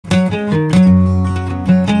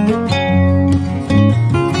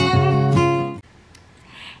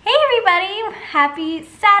Happy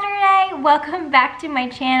Saturday! Welcome back to my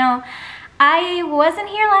channel. I wasn't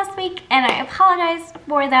here last week and I apologize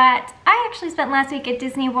for that. I actually spent last week at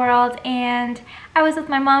Disney World and I was with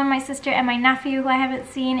my mom and my sister and my nephew who I haven't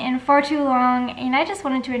seen in far too long, and I just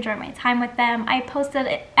wanted to enjoy my time with them. I posted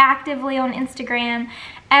it actively on Instagram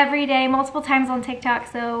every day, multiple times on TikTok,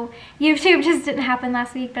 so YouTube just didn't happen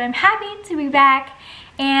last week, but I'm happy to be back.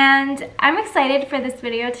 And I'm excited for this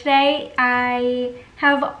video today. I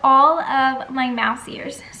have all of my mouse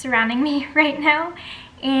ears surrounding me right now,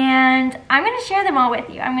 and I'm going to share them all with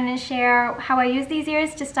you. I'm going to share how I use these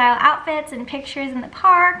ears to style outfits and pictures in the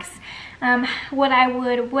parks, what I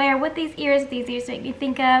would wear with these ears make me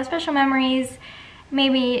think of special memories,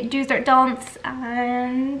 maybe do's or don'ts,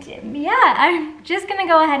 and yeah, I'm just going to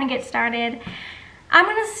go ahead and get started. I'm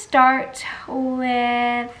going to start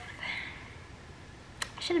with...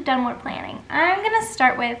 I should have done more planning. I'm gonna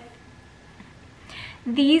start with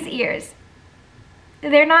these ears.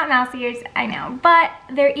 They're not mouse ears, I know, but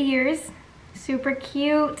they're ears. Super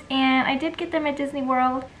cute, and I did get them at Disney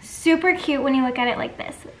World. Super cute when you look at it like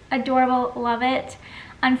this. Adorable, love it.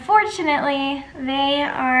 Unfortunately, they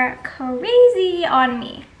are crazy on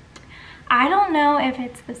me. I don't know if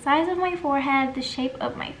it's the size of my forehead, the shape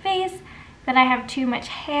of my face, that I have too much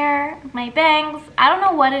hair, my bangs. I don't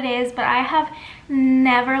know what it is, but I have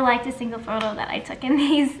never liked a single photo that I took in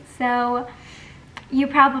these, so you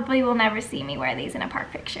probably will never see me wear these in a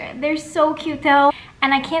park picture. They're so cute though,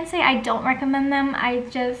 and I can't say I don't recommend them. I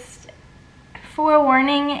just,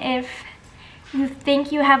 forewarning, if you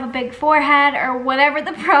think you have a big forehead or whatever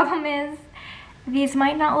the problem is, these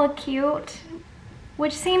might not look cute,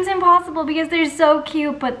 which seems impossible because they're so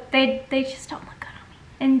cute, but they just don't look good on me.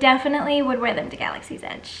 And definitely would wear them to Galaxy's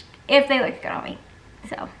Edge if they look good on me.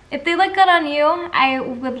 So if they look good on you, I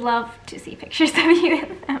would love to see pictures of you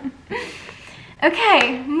in them.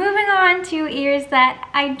 Okay, moving on to ears that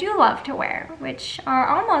I do love to wear, which are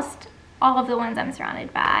almost all of the ones I'm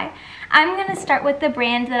surrounded by. I'm gonna start with the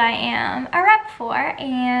brand that I am a rep for,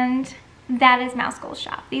 and that is Mouse Gold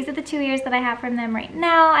Shop. These are the 2 ears that I have from them right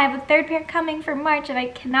now. I have a 3rd pair coming for March and I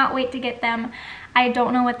cannot wait to get them. I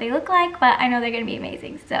don't know what they look like, but I know they're gonna be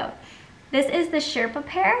amazing. So this is the Sherpa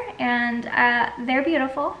pair, and they're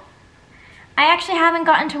beautiful. I actually haven't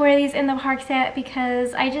gotten to wear these in the parks yet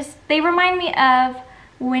because they remind me of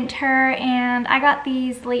winter, and I got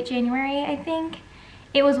these late January, I think.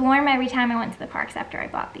 It was warm every time I went to the parks after I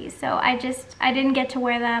bought these, so I didn't get to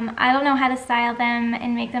wear them. I don't know how to style them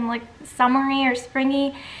and make them look summery or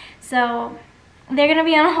springy, so they're gonna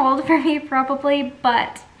be on hold for me probably,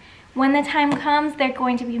 but when the time comes, they're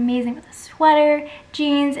going to be amazing with a sweater,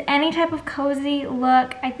 jeans, any type of cozy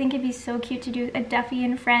look. I think it'd be so cute to do a Duffy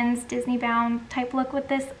and Friends Disney bound type look with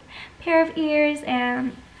this pair of ears,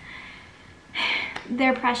 and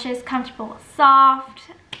they're precious, comfortable,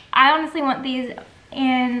 soft. I honestly want these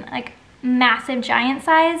in like massive giant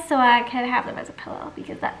size so I could have them as a pillow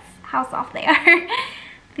because that's how soft they are.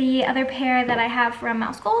 The other pair that I have from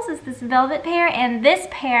Mouse Gold is this velvet pair, and this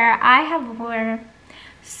pair I have worn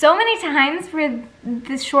so many times for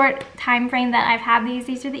the short time frame that I've had these.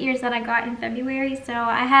 These are the ears that I got in February, so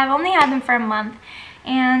I have only had them for a month,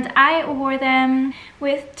 and I wore them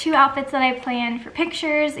with 2 outfits that I planned for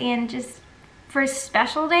pictures and just for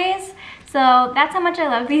special days. So that's how much I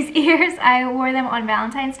love these ears. I wore them on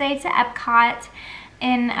Valentine's Day to Epcot,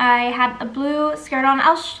 and I had a blue skirt on.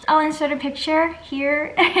 I'll insert a picture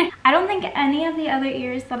here. I don't think any of the other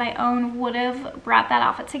ears that I own would have brought that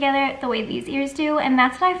outfit together the way these ears do, and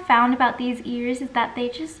that's what I found about these ears, is that they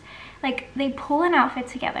just, like, they pull an outfit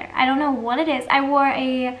together. I don't know what it is. I wore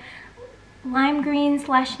a lime green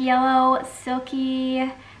 / yellow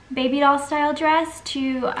silky baby doll style dress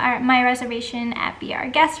to my reservation at Be Our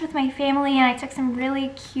Guest with my family, and I took some really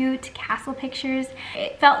cute castle pictures.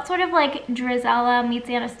 It felt sort of like Drizella meets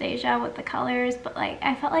Anastasia with the colors, but like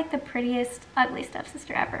I felt like the prettiest ugly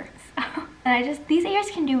stepsister ever. So, and these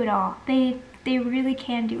ears can do it all. They really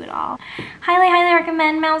can do it all. Highly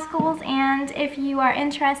recommend Mouse Gold, and if you are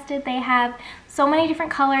interested, they have so many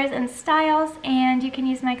different colors and styles, and you can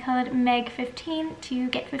use my code MEG15 to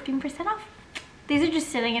get 15% off. These are just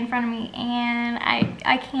sitting in front of me, and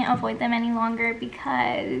I can't avoid them any longer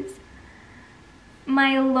because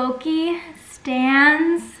my Loki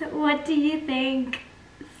stands. What do you think?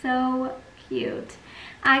 So cute.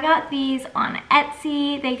 I got these on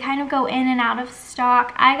Etsy. They kind of go in and out of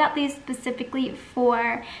stock. I got these specifically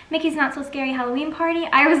for Mickey's Not So Scary Halloween Party.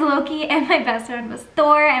 I was Loki and my best friend was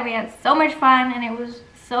Thor, and we had so much fun, and it was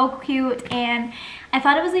so cute, and I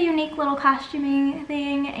thought it was a unique little costuming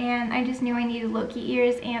thing, and and I just knew I needed Loki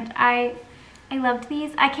ears, and I loved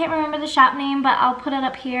these. I can't remember the shop name, but I'll put it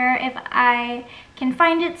up here if I can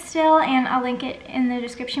find it still, and I'll link it in the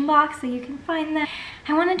description box so you can find them.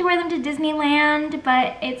 I wanted to wear them to Disneyland,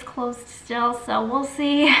 but it's closed still, so we'll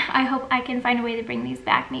see. I hope I can find a way to bring these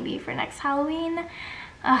back maybe for next Halloween.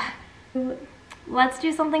 Let's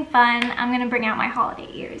do something fun. I'm gonna bring out my holiday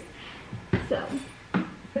ears. So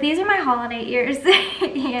these are my holiday ears,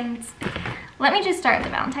 and let me just start with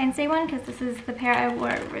the Valentine's Day one because this is the pair I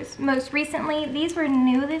wore most recently. These were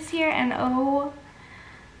new this year, and oh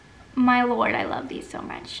my lord, I love these so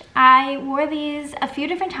much. I wore these a few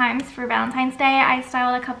different times for Valentine's Day. I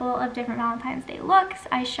styled a couple of different Valentine's Day looks.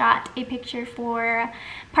 I shot a picture for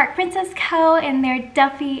Park Princess Co. in their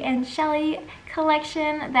Duffy and Shelley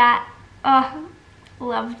collection that,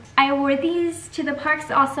 loved. I wore these to the parks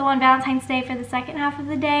also on Valentine's Day for the second half of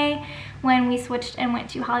the day when we switched and went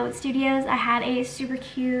to Hollywood Studios. I had a super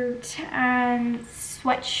cute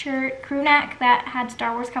sweatshirt crew neck that had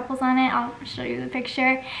Star Wars couples on it. I'll show you the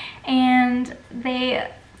picture. And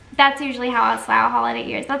that's usually how I style holiday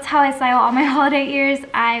ears. That's how I style all my holiday ears.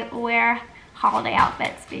 I wear holiday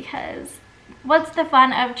outfits because what's the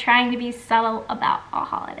fun of trying to be subtle about a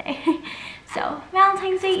holiday? So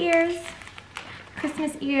Valentine's Day ears.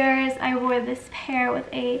 Christmas ears. I wore this pair with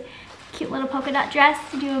a cute little polka dot dress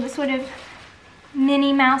to do a sort of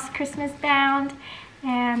Minnie Mouse Christmas bound.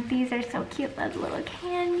 And these are so cute, that little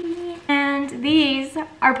candy. And these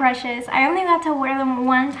are precious. I only got to wear them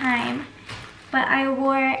one time, but I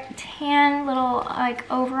wore tan little like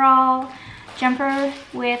overall jumper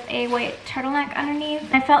with a white turtleneck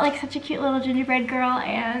underneath. I felt like such a cute little gingerbread girl,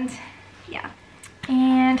 and yeah.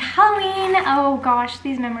 And Halloween, oh gosh,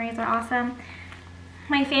 these memories are awesome.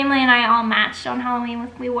 My family and I all matched on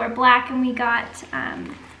Halloween. We wore black, and we got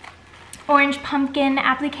orange pumpkin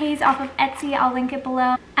appliques off of Etsy. I'll link it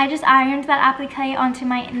below. I just ironed that applique onto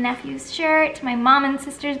my nephew's shirt, my mom and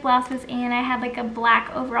sister's blouses, and I had like a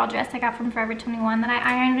black overall dress I got from Forever 21 that I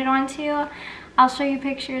ironed it onto. I'll show you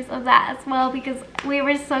pictures of that as well because we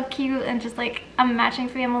were so cute and just like a matching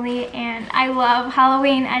family, and I love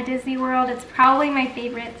Halloween at Disney World. It's probably my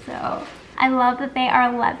favorite, so I love that they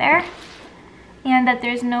are leather and that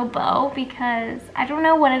there's no bow because I don't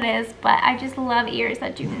know what it is, but I just love ears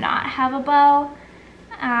that do not have a bow.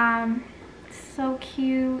 So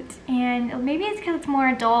cute, and maybe it's because it's more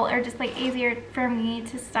adult or just like easier for me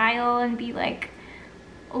to style and be like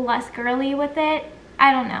less girly with it.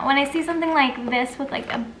 I don't know. When I see something like this with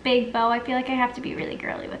like a big bow, I feel like I have to be really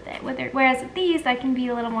girly with it. Whereas with these, I can be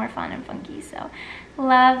a little more fun and funky. So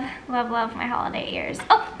love, love, love my holiday ears.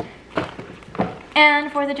 Oh!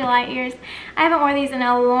 And 4th of July ears. I haven't worn these in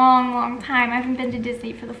a long, long time. I haven't been to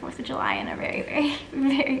Disney for the 4th of July in a very, very,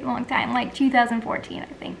 very long time. Like 2014, I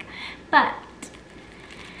think. But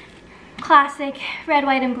classic red,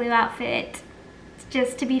 white, and blue outfit.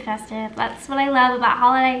 Just to be festive. That's what I love about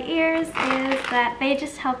holiday ears, is that they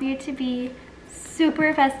just help you to be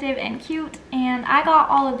super festive and cute. And I got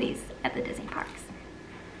all of these at the Disney parks.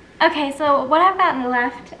 Okay, so what I've gotten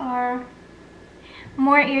left are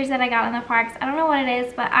more ears that I got in the parks. I don't know what it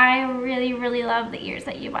is, but I really, really love the ears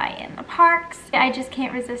that you buy in the parks. I just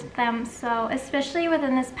can't resist them. So especially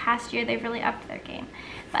within this past year, they've really upped their game.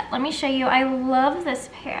 But let me show you. I love this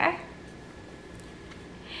pair.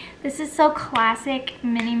 This is so classic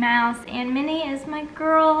Minnie Mouse, and Minnie is my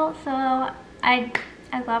girl, so I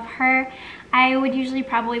love her. I would usually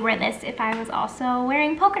probably wear this if I was also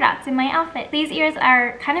wearing polka dots in my outfit. These ears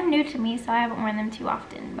are kind of new to me, so I haven't worn them too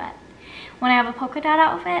often, but when I have a polka dot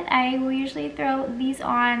outfit, I will usually throw these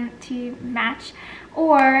on to match,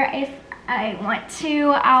 or if I want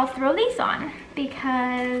to, I'll throw these on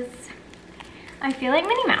because I feel like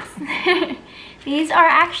Minnie Mouse. These are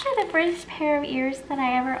actually the first pair of ears that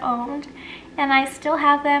I ever owned, and I still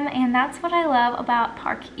have them, and that's what I love about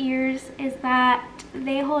park ears, is that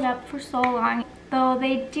they hold up for so long, though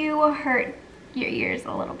they do hurt your ears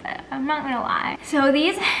a little bit, I'm not gonna lie. So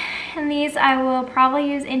these and these I will probably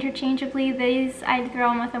use interchangeably. These I'd throw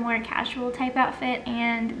on with a more casual type outfit,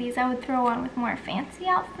 and these I would throw on with more fancy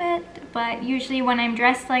outfit, but usually when I'm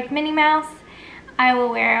dressed like Minnie Mouse, I will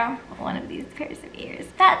wear one of these pairs of ears.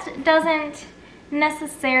 That doesn't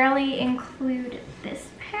necessarily include this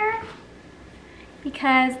pair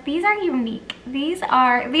because these are unique. These were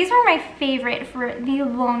my favorite for the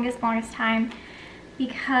longest time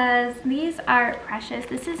because these are precious.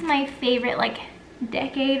 This is my favorite like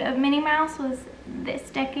decade of Minnie Mouse, was this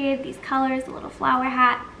decade. These colors, the little flower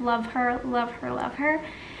hat, love her, love her, love her.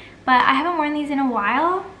 But I haven't worn these in a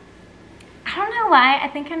while. I don't know why. I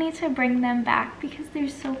think I need to bring them back because they're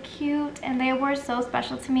so cute and they were so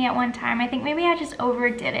special to me at one time. I think maybe I just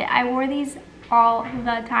overdid it. I wore these all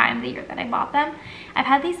the time the year that I bought them. I've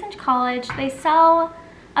had these since college. They sell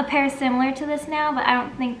a pair similar to this now, but I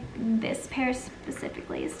don't think this pair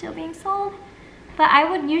specifically is still being sold. But I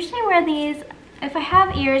would usually wear these if I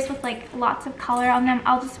have ears with like lots of color on them.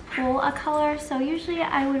 I'll just pull a color, so usually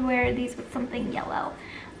I would wear these with something yellow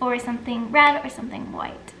or something red or something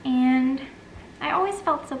white, and I always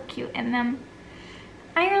felt so cute in them.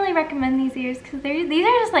 I really recommend these ears because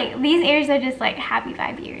these ears are just like happy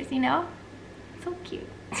vibe ears, you know? So cute.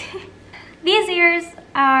 These ears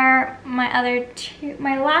are my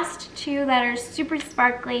last two that are super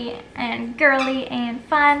sparkly and girly and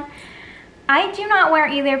fun. I do not wear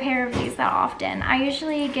either pair of these that often. I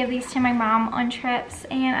usually give these to my mom on trips,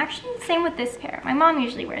 and actually same with this pair. My mom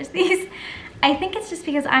usually wears these. I think it's just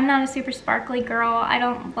because I'm not a super sparkly girl. I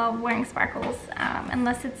don't love wearing sparkles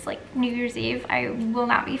unless it's like New Year's Eve. I will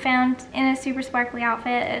not be found in a super sparkly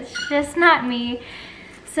outfit. It's just not me.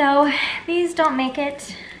 So these don't make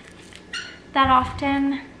it that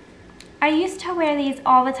often. I used to wear these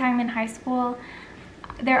all the time in high school.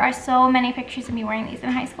 There are so many pictures of me wearing these in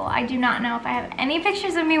high school. I do not know if I have any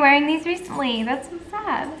pictures of me wearing these recently. That's so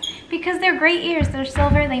sad. Because they're great ears. They're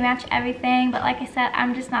silver, they match everything. But like I said,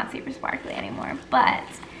 I'm just not super sparkly anymore. But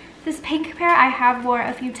this pink pair I have wore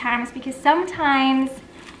a few times because sometimes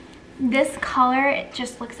this color, it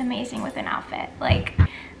just looks amazing with an outfit. Like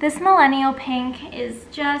this millennial pink is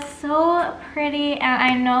just so pretty, and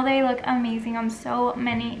I know they look amazing on so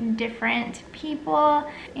many different people.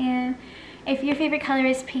 And if your favorite color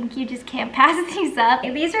is pink, you just can't pass these up.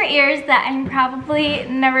 These are ears that I'm probably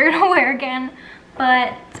never gonna wear again,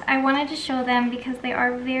 but I wanted to show them because they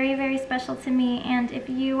are very, very special to me. And if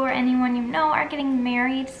you or anyone you know are getting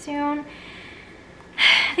married soon,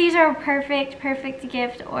 these are a perfect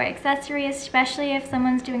gift or accessory, especially if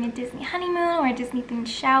someone's doing a Disney honeymoon or a Disney themed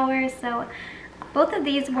shower. So both of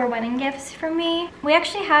these were wedding gifts for me. We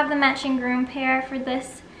actually have the matching groom pair for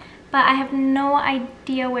this, but I have no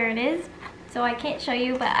idea where it is, so I can't show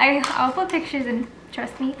you, but I'll put pictures in,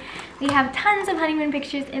 trust me. We have tons of honeymoon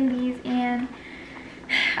pictures in these, and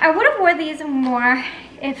I would have worn these more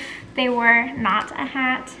if they were not a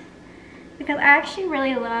hat, because I actually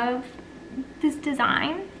really love this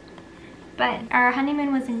design. But our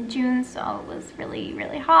honeymoon was in June, so it was really,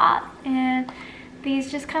 really hot, and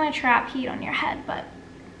these just kind of trap heat on your head. But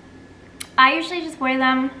I usually just wear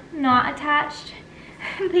them not attached.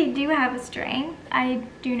 They do have a string. I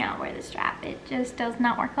do not wear the strap. It just does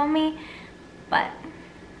not work on me. But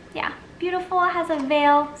yeah, beautiful. It has a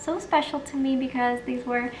veil. So special to me because these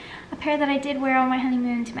were a pair that I did wear on my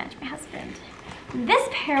honeymoon to match my husband. This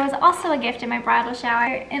pair was also a gift in my bridal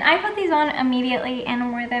shower, and I put these on immediately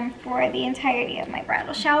and wore them for the entirety of my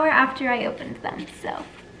bridal shower after I opened them. So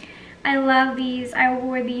I love these. I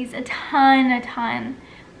wore these a ton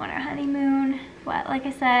on our honeymoon. But like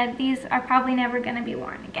I said, these are probably never going to be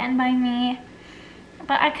worn again by me.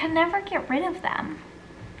 But I could never get rid of them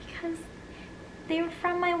because they were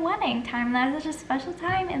from my wedding time. That was such a special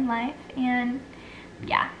time in life. And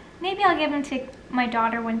yeah, maybe I'll give them to my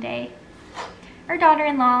daughter one day, or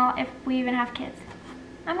daughter-in-law if we even have kids.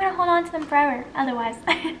 I'm gonna hold on to them forever otherwise.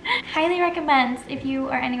 Highly recommend if you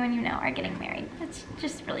or anyone you know are getting married. It's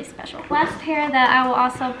just really special. Last pair that I will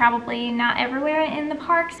also probably not ever wear in the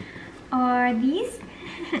parks are these.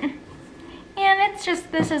 And it's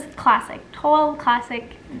just, this is classic, total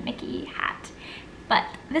classic Mickey hat. But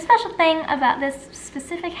the special thing about this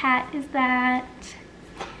specific hat is that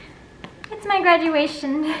it's my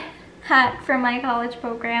graduation hat from my college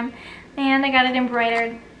program, and I got it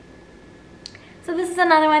embroidered. So this is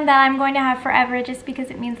another one that I'm going to have forever just because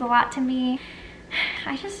it means a lot to me.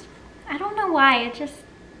 I don't know why,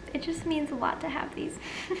 it just means a lot to have these.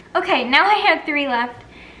 Okay, now I have 3 left,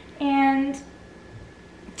 and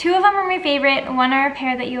 2 of them are my favorite. One are a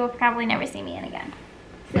pair that you will probably never see me in again.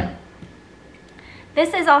 So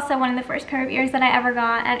this is also one of the first pair of ears that I ever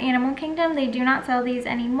got at Animal Kingdom. They do not sell these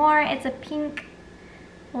anymore. It's a pink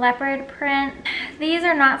leopard print. These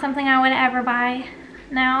are not something I would ever buy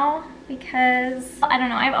now because, I don't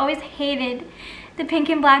know, I've always hated the pink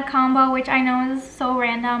and black combo, which I know is so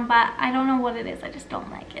random, but I don't know what it is. I just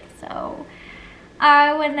don't like it. So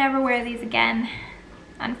I would never wear these again,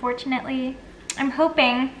 unfortunately. I'm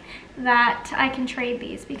hoping that I can trade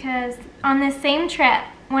these because on this same trip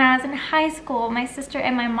when I was in high school, my sister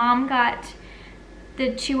and my mom got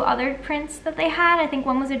the 2 other prints that they had. I think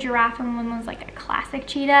one was a giraffe and one was like a classic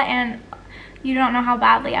cheetah, and You don't know how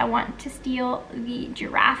badly I want to steal the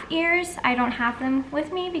giraffe ears. I don't have them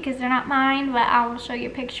with me because they're not mine, but I will show you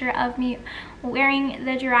a picture of me wearing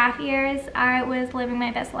the giraffe ears. I was living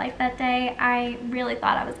my best life that day. I really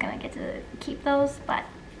thought I was gonna get to keep those, but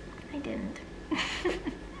I didn't.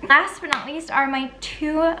 Last but not least are my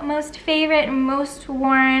two most favorite, most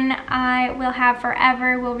worn, I will have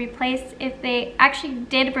forever, will replace, if they actually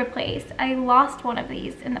did replace. I lost one of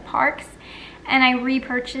these in the parks and I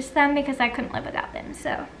repurchased them because I couldn't live without them.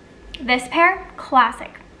 So this pair,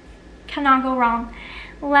 classic, cannot go wrong.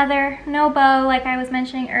 Leather, no bow, like I was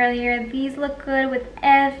mentioning earlier. These look good with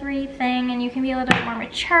everything, and you can be a little bit more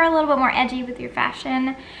mature, a little bit more edgy with your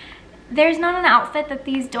fashion. There's not an outfit that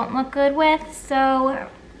these don't look good with, so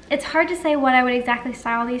it's hard to say what I would exactly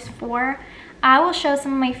style these for. I will show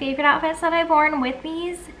some of my favorite outfits that I've worn with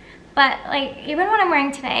these, but like even what I'm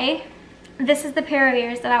wearing today, this is the pair of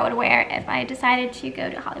ears that I would wear if I decided to go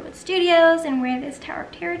to Hollywood Studios and wear this Tower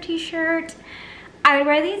of Terror t-shirt. I would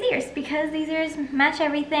wear these ears because these ears match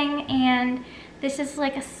everything, and this is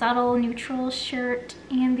like a subtle neutral shirt,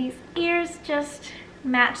 and these ears just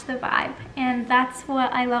match the vibe, and that's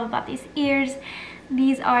what I love about these ears.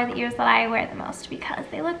 These are the ears that I wear the most because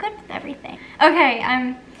they look good with everything. Okay,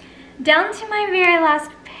 I'm down to my very last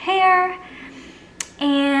pair,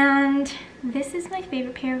 and this is my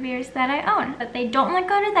favorite pair of ears that I own. But they don't look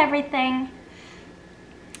good with everything,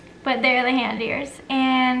 but they're the hand ears.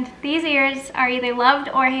 And these ears are either loved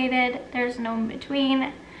or hated. There's no in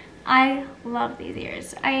between. I love these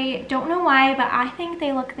ears. I don't know why, but I think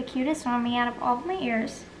they look the cutest on me out of all of my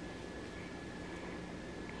ears.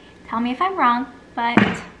 Tell me if I'm wrong,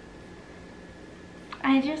 but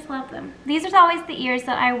I just love them. These are always the ears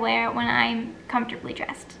that I wear when I'm comfortably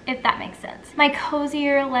dressed, if that makes sense. My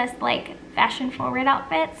cozier, less like fashion forward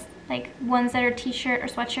outfits, like ones that are t-shirt or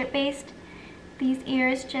sweatshirt based, these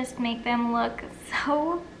ears just make them look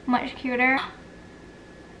so much cuter.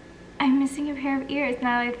 I'm missing a pair of ears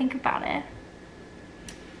now that I think about it.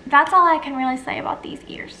 That's all I can really say about these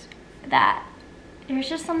ears. That there's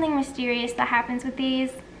just something mysterious that happens with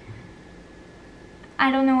these. I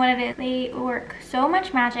don't know what it is. They work so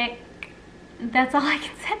much magic. That's all I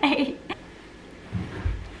can say.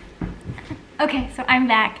 Okay, so I'm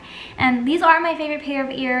back. And these are my favorite pair of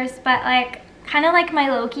ears, but like kind of like my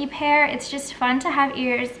Loki pair, it's just fun to have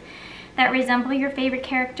ears that resemble your favorite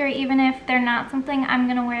character, even if they're not something I'm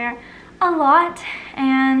gonna wear a lot.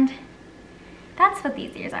 And that's what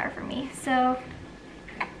these ears are for me. So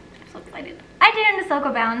I'm so excited. I did an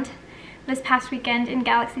Ahsoka bound this past weekend in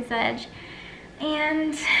Galaxy's Edge,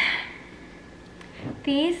 and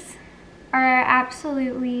these are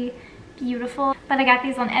absolutely beautiful. But I got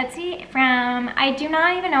these on Etsy from, I do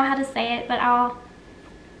not even know how to say it, but I'll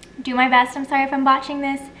do my best. I'm sorry if I'm botching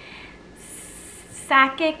this.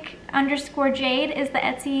 Sakic_Jade is the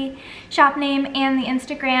Etsy shop name, and the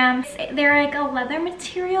Instagram. They're like a leather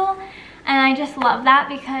material, and I just love that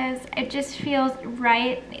because it just feels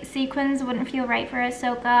right. Sequins wouldn't feel right for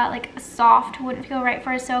Ahsoka, like soft wouldn't feel right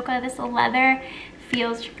for Ahsoka. This leather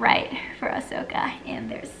feels right for Ahsoka, and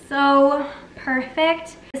they're so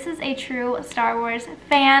perfect. This is a true Star Wars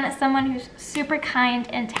fan, someone who's super kind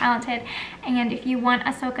and talented, and if you want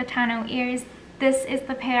Ahsoka Tano ears, this is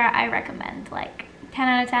the pair I recommend. Like 10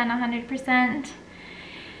 out of 10, 100%.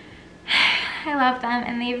 I love them,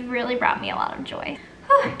 and they've really brought me a lot of joy.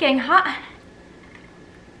 Whew, getting hot.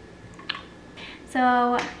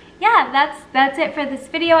 So yeah, that's it for this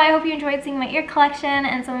video. I hope you enjoyed seeing my ear collection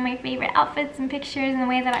and some of my favorite outfits and pictures and the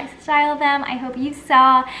way that I style them. I hope you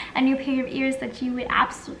saw a new pair of ears that you would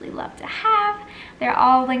absolutely love to have. They're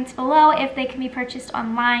all linked below if they can be purchased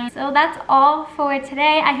online. So that's all for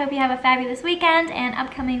today. I hope you have a fabulous weekend, and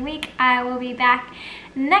upcoming week I will be back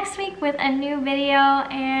next week with a new video.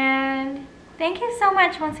 And thank you so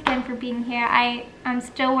much once again for being here. I'm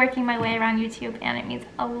still working my way around YouTube, and it means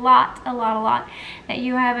a lot that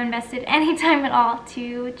you have invested any time at all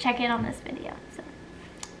to check in on this video. So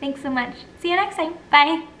thanks so much. See you next time.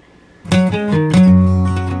 Bye.